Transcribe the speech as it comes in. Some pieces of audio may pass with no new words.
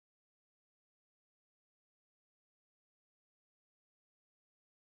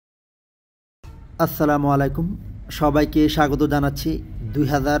আসসালামু আলাইকুম, সবাইকে স্বাগত জানাচ্ছি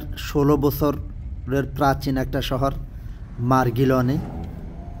 2016 বছরের প্রাচীন একটা শহর মার্গিলনে।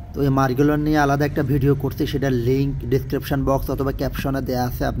 তো এই মার্গিলন নিয়ে আলাদা একটা ভিডিও করছি, সেটার লিঙ্ক ডেসক্রিপশন বক্স অথবা ক্যাপশনে দেওয়া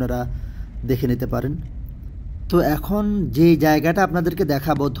আছে, আপনারা দেখে নিতে পারেন। তো এখন যে জায়গাটা আপনাদেরকে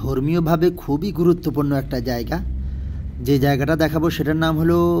দেখাবো ধর্মীয়ভাবে খুবই গুরুত্বপূর্ণ একটা জায়গা, যে জায়গাটা দেখাবো সেটার নাম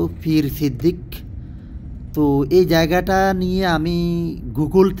হলো পীর সিদ্দিক। তো এই জায়গাটা নিয়ে আমি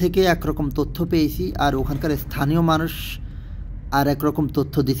গুগল থেকে একরকম তথ্য পেয়েছি, আর ওখানকার স্থানীয় মানুষ আর একরকম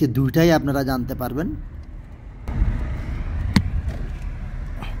তথ্য দিয়েছে, দুইটাই আপনারা জানতে পারবেন।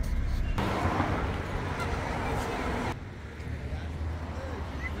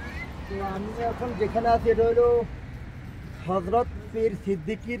 তো আমি এখন যেখানে আছি এটা হলো হযরত পীর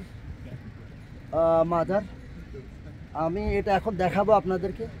সিদ্দিকির মাজার। আমি এটা এখন দেখাবো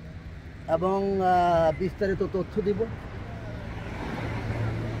আপনাদেরকে এবং বিস্তারিত তথ্য দিব।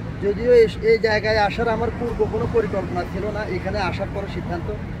 যদিও এই জায়গায় আসার আমার পূর্ব কোনো পরিকল্পনা ছিল না, এখানে আসার পর সিদ্ধান্ত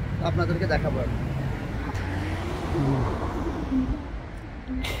আপনাদেরকে দেখাবো।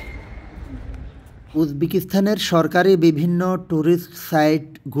 উজবেকিস্তানের সরকারি বিভিন্ন ট্যুরিস্ট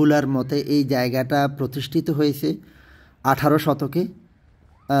সাইটগুলোর মতে এই জায়গাটা প্রতিষ্ঠিত হয়েছে 18 শতকে।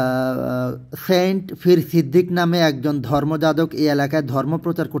 সেন্ট পীর সিদ্দিক নামে একজন ধর্মযাজক এই এলাকায় ধর্ম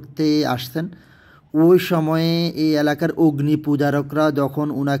প্রচার করতে আসছেন। ওই সময়ে এই এলাকার অগ্নি পূজারকরা যখন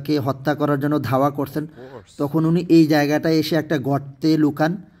উনাকে হত্যা করার জন্য ধাওয়া করছেন, তখন উনি এই জায়গাটায় এসে একটা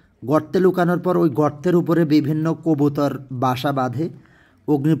গর্তে লুকানোর পর ওই গর্তের উপরে বিভিন্ন কবুতর বাসা বাঁধে।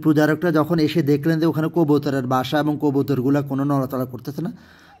 অগ্নি পূজারকরা যখন এসে দেখলেন যে ওখানে কবুতরের বাসা এবং কবুতরগুলো কোনো নড়াচড়া করতেছে না,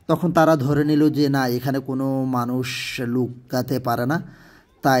 তখন তারা ধরে নিল যে না, এখানে কোনো মানুষ লুকাতে পারে না,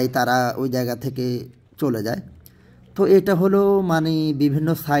 তাই তারা ওই জায়গা থেকে চলে যায়। তো এটা হলো মানে বিভিন্ন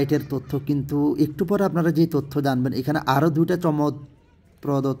সাইটের তথ্য, কিন্তু একটু পরে আপনারা যে তথ্য জানবেন, এখানে আরও দুইটা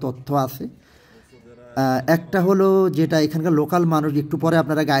চমকপ্রদ তথ্য আছে। একটা হলো যেটা এখানকার লোকাল মানুষ, একটু পরে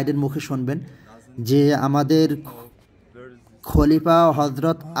আপনারা গাইডের মুখে শুনবেন, যে আমাদের খলিফা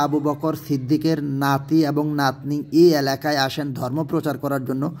হযরত আবু বকর সিদ্দিকের নাতি এবং নাতনি এই এলাকায় আসেন ধর্ম প্রচার করার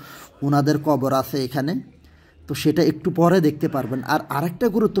জন্য, ওনাদের কবর আছে এখানে। তো সেটা একটু পরে দেখতে পারবেন। আর আরেকটা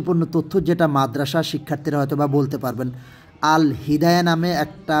গুরুত্বপূর্ণ তথ্য যেটা মাদ্রাসা শিক্ষার্থীরা হয়তো বা বলতে পারবেন, আল হিদায়া নামে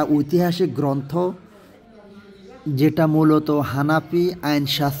একটা ঐতিহাসিক গ্রন্থ, যেটা মূলত হানাফি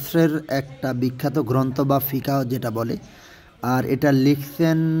আইনশাস্ত্রের একটা বিখ্যাত গ্রন্থ বা ফিকাহ যেটা বলে, আর এটা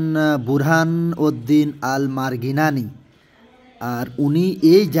লিখছেন বুরহান উদ্দিন আল মার্গিনানি। আর উনি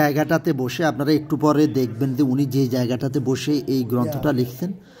এই জায়গাটাতে বসে, আপনারা একটু পরে দেখবেন যে উনি যে জায়গাটাতে বসে এই গ্রন্থটা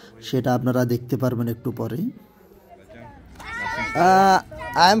লিখছেন, সেটা আপনারা দেখতে পারবেন একটু পরে।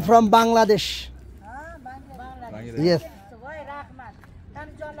 I am from Bangladesh. Yes.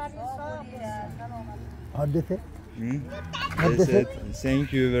 What they say? They said, thank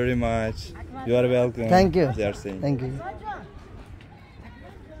you very much. You are welcome. Thank you. They are saying. Thank you.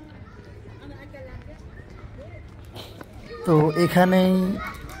 তো এখানেই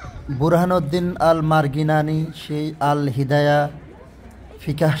বুরহানুদ্দিন আল মার্গিনানি সেই আল হিদায়া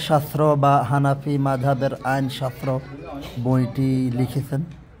ফিকাহ শাস্ত্র বা হানাফি মাযহাবের আইন শাস্ত্র বইটি লিখেছেন।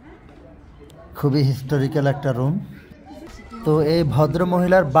 খুবই হিস্টোরিক্যাল একটা রুম। তো এই ভদ্র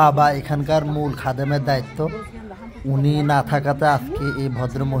মহিলার বাবা এখানকার মূল খাদেমের দায়িত্ব, উনি না থাকাতে আজকে এই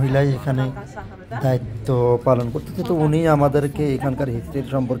ভদ্র মহিলাই এখানে দায়িত্ব পালন করতেছে। তো উনি আমাদেরকে এখানকার হিস্ট্রি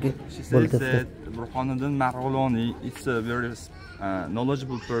সম্পর্কে বলতেছে। Margilon is a very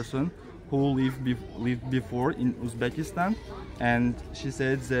knowledgeable person who lived before in Uzbekistan, and she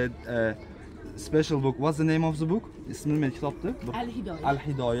said that special book. What's the name of the book? İsmi ne kitaptı? Al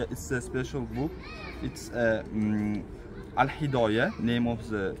Hidaya. It's a special book. It's Al Hidaya, name of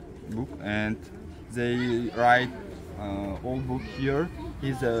the book, and they write all book here.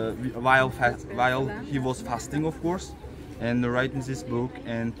 He's while he was fasting, of course, and writing this book,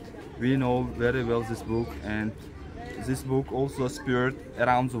 and we know very well this book, and this book also spread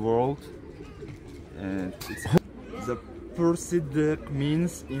around the world. It's the Pir Siddiqui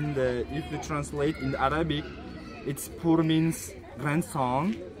means if you translate in Arabic, it's Pir means grandson,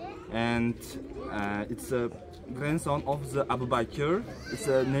 and it's a grandson of the Abu Bakr. It's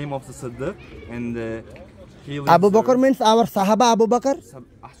the name of the Siddiq, and he lives Abu Bakr means our Sahaba Abu Bakr?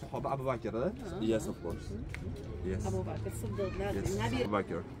 Sahaba Abu Bakr, yes, of course. Yes. Abu Bakr Siddiq. Yes. Abu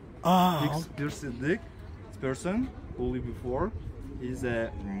Bakr. Pir Siddiq, person who lived before, is a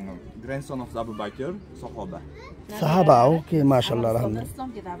grandson of Abu Bakr, Sahaba, okay, mashallah, alhamdulillah.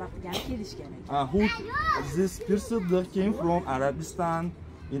 This Pir Siddiq came from Arabistan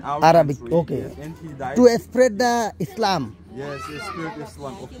in our Arabic, country. okay. Yes, and he died To spread the Islam. Yes, he spread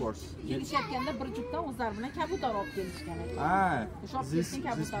Islam, of course. This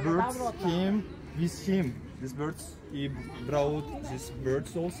birds came with him. These birds, he brought these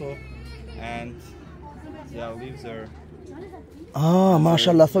birds also, and yeah, lives there. Ah,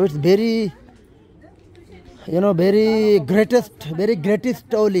 mashallah. So it's very, very greatest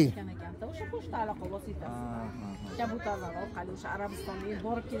Oli. kabutalar orqali o'sha Arabistonga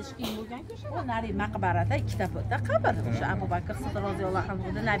borib kelish qiyin bo'lgan-ku, o'sha nari maqbarada ikkita qabr. O'sha Abu Bakr Siddiq roziyallohu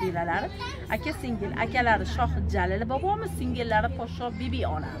anhuning nabiralari, aka singil, akalari Shoh Jalil bobomiz, singillari Poshsho Bibi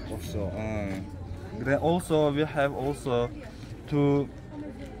ona. Also, we have also two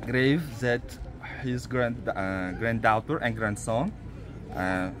graves that his granddaughter and grandson,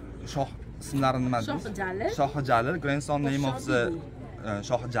 Shoh Shoh Jalil, grandson name of the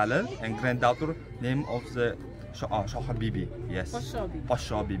Shoh Jalil, and granddaughter name of the Shoh Bibi. Yes.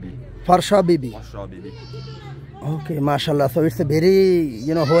 Poshsho Bibi. Poshsho Bibi. Poshsho Bibi. Okay, mashallah. So it's a very,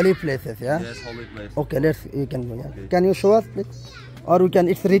 holy places, yeah? Yes, holy place. Okay, you can go, yeah. Can you show us, please? Or we can,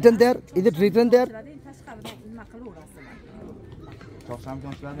 it's written there? Is it written there?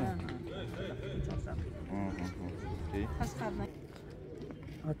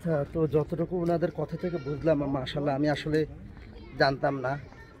 আচ্ছা, তো যতটুকু ওনাদের কথা থেকে বুঝলাম, মাশাআল্লাহ, আমি আসলে জানতাম না।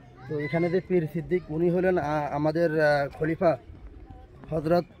 তো এখানে যে পীর সিদ্দিক, উনি হলেন আমাদের খলিফা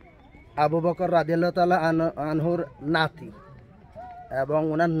হযরত আবু বকর রাদিয়াল্লাহু তাআলা আনহুর নাতি, এবং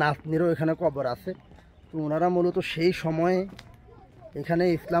ওনার নাতনিরও এখানে কবর আছে। তো ওনারা মূলত সেই সময়ে এখানে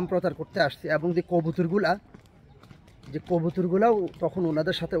ইসলাম প্রচার করতে আসছে, এবং যে কবুতরগুলাও তখন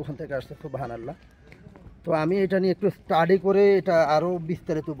ওনাদের সাথে ওখান থেকে আসছে। সুবহানাল্লাহ। তো আমি এটা নিয়ে একটু স্টাডি করে এটা আরও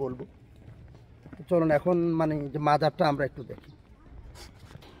বিস্তারিত বলবো। চলুন এখন যে মাজারটা আমরা একটু দেখি।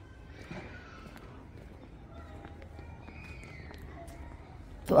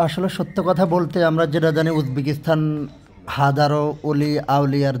 তো আসলে সত্য কথা বলতে আমরা যেটা জানি, উজবেকিস্তান হাজারো অলি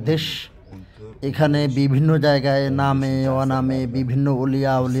আউলিয়ার দেশ। এখানে বিভিন্ন জায়গায় নামে অনামে বিভিন্ন অলি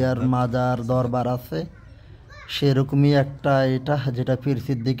আউলিয়ার মাজার দরবার আছে। সেরকমই একটা এটা, যেটা পীর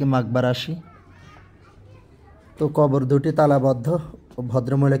সিদ্দিকী মাকবারাশি। তো কবর দুটি তালাবদ্ধ।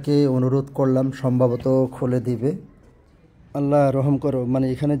 ভদ্রমহিলাকে অনুরোধ করলাম, সম্ভবত খুলে দিবে। আল্লাহ রহম করো।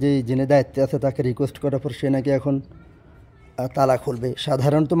 এখানে যে যিনি দায়িত্বে আছে তাকে রিকোয়েস্ট করার পর সে নাকি এখন তালা খুলবে।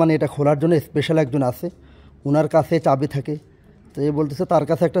 সাধারণত এটা খোলার জন্য স্পেশাল একজন আছে, ওনার কাছে চাবি থাকে। তো এ বলতেছে তার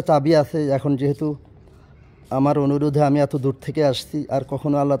কাছে একটা চাবি আছে। এখন যেহেতু আমার অনুরোধে আমি এত দূর থেকে আসছি, আর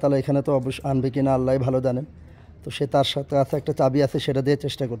কখনো আল্লাহ তাআলা এখানে তো অবশ্যই আনবে কিনা আল্লাহই ভালো জানেন। তো সে তার সাথে কাছে একটা চাবি আছে, সেটা দিয়ে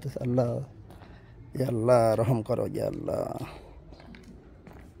চেষ্টা করতেছে। আল্লাহ, ইয়া আল্লাহ রহম করো, ইয়া আল্লাহ।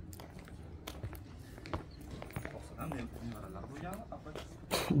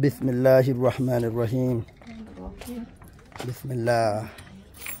 বিসমিল্লাহির রহমানির রহিম। বিসমিল্লাহ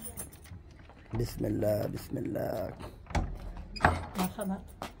বিসমিল্লাহ বিসমিল্লাহ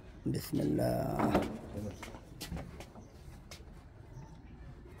বিসমিল্লাহ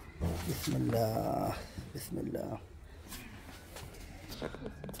বিসমিল্লাহ বিসমিল্লাহ।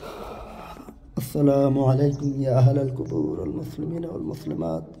 আসসালামু আলাইকুম ইয়া আহলাল কুবুর ওয়াল মুসলিমিন ওয়াল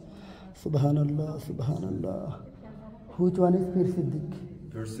মুসলিমাত। সুবহানাল্লাহ সুবহানাল্লাহ। Which one is Pir Siddiqui?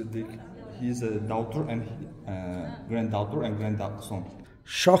 Pir Siddiqui. He is a daughter and granddaughter and grandson.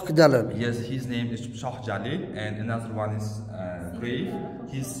 Shoh Jalil. Yes, his name is Shoh Jalil, and another one is grave.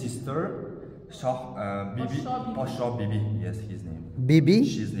 His sister Shoh Bibi, Poshsho Bibi. Yes, his name. Bibi.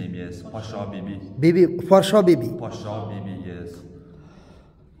 His name, yes, Poshsho Bibi. Bibi, Poshsho Bibi. Poshsho Bibi, yes.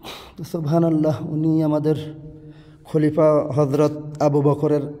 সুবহানাল্লাহ। উনি আমাদের খলিফা হযরত আবু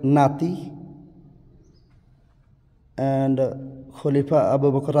বকরের নাতি, and খলিফা আবু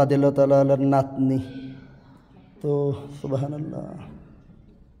বকর রাদিয়াল্লাহু তাআলা আনহুর নাতনি। তো সুবহানাল্লাহ।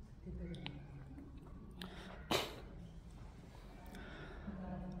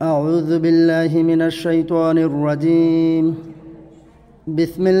 আউযু বিল্লাহি মিনাশ শাইতানির রাজীম।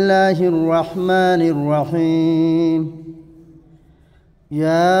 বিসমিল্লাহির রহমানির রহিম।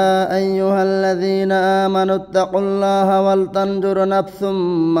 يا أيها الذين آمنوا اتقوا الله ولتنظر نفس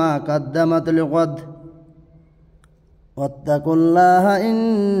ما قدمت لغد واتقوا الله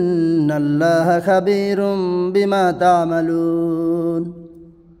إن الله خبير بما تعملون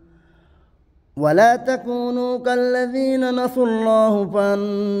ولا تكونوا كالذين نسوا الله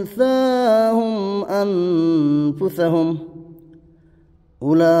فأنساهم أنفسهم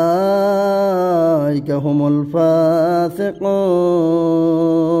أولئك هم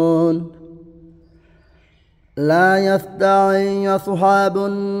الفاسقون لا يستوي أصحاب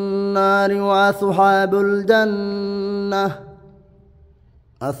النار وأصحاب الجنة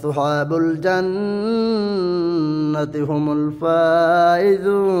أصحاب الجنة هم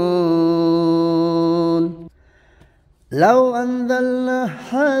الفائزون لو أنزلنا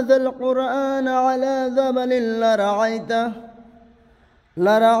هذا القرآن على جبل لرأيته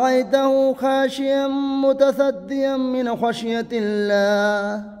لرأيته خاشعا متصديا من خشية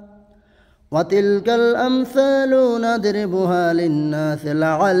الله وتلك الأمثال نضربها للناس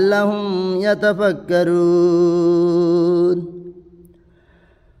لعلهم يتفكرون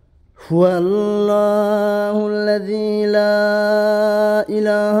هو الله الذي لا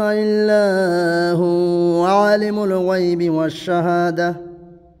إله إلا هو عالم الغيب والشهادة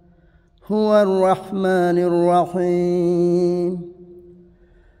هو الرحمن الرحيم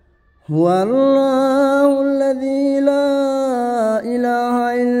هو الله الذي لا إله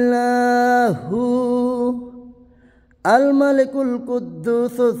إلا هو الملك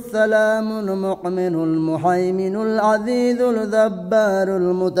القدوس السلام المؤمن المهيمن العزيز الجبار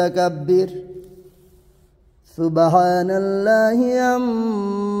المتكبر سبحان الله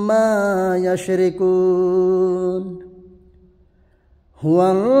عما يشركون هو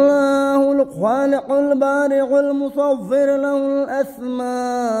الله الخالق البارئ المصور له الأسماء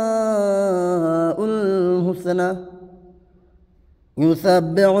الحسنى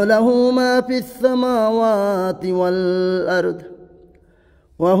يسبح له ما في السماوات والأرض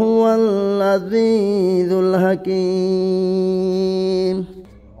وهو العزيز الحكيم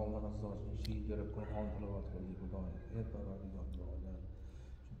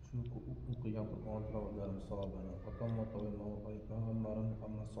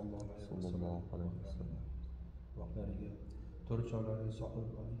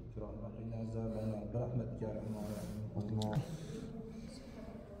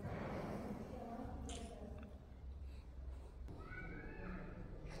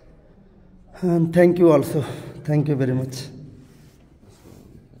And thank you also. Thank you very much.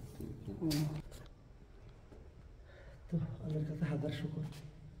 তো আল্লাহর কাছে হাজার শুকর,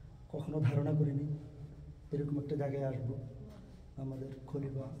 কখনো ধারণা করিনি এরকম একটা জায়গায় আসবো। আমাদের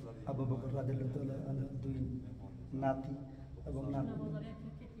খলিফা আবু বকর রাদিয়াল্লাহু তাআলা আনহু দুই নাতি এবং নাতি।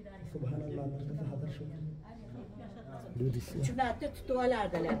 সুবহানাল্লাহ, আল্লাহর কাছে হাজার শুকর। شو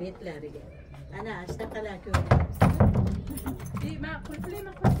تطولات على بيت لارجع أنا أشتغل أكل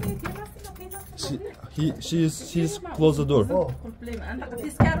She's close the door.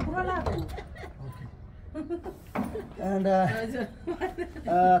 And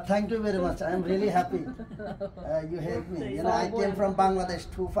thank you very much. I'm really happy. You helped me. You know, I came from Bangladesh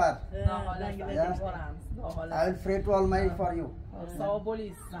too far. Yeah. I will pray to Almighty for you.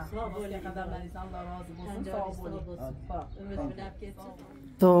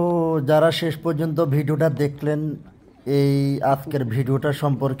 তো যারা শেষ পর্যন্ত ভিডিওটা দেখলেন, এই আজকের ভিডিওটা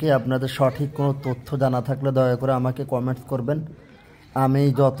সম্পর্কে আপনাদের সঠিক কোনো তথ্য জানা থাকলে দয়া করে আমাকে কমেন্টস করবেন। আমি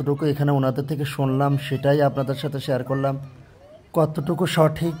যতটুকু এখানে ওনাদের থেকে শুনলাম সেটাই আপনাদের সাথে শেয়ার করলাম। কতটুকু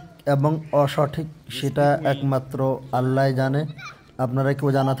সঠিক এবং অসঠিক সেটা একমাত্র আল্লাহই জানে। আপনারা কেউ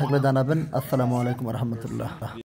জানা থাকলে জানাবেন। আসসালামু আলাইকুম রহমতুল্লাহ।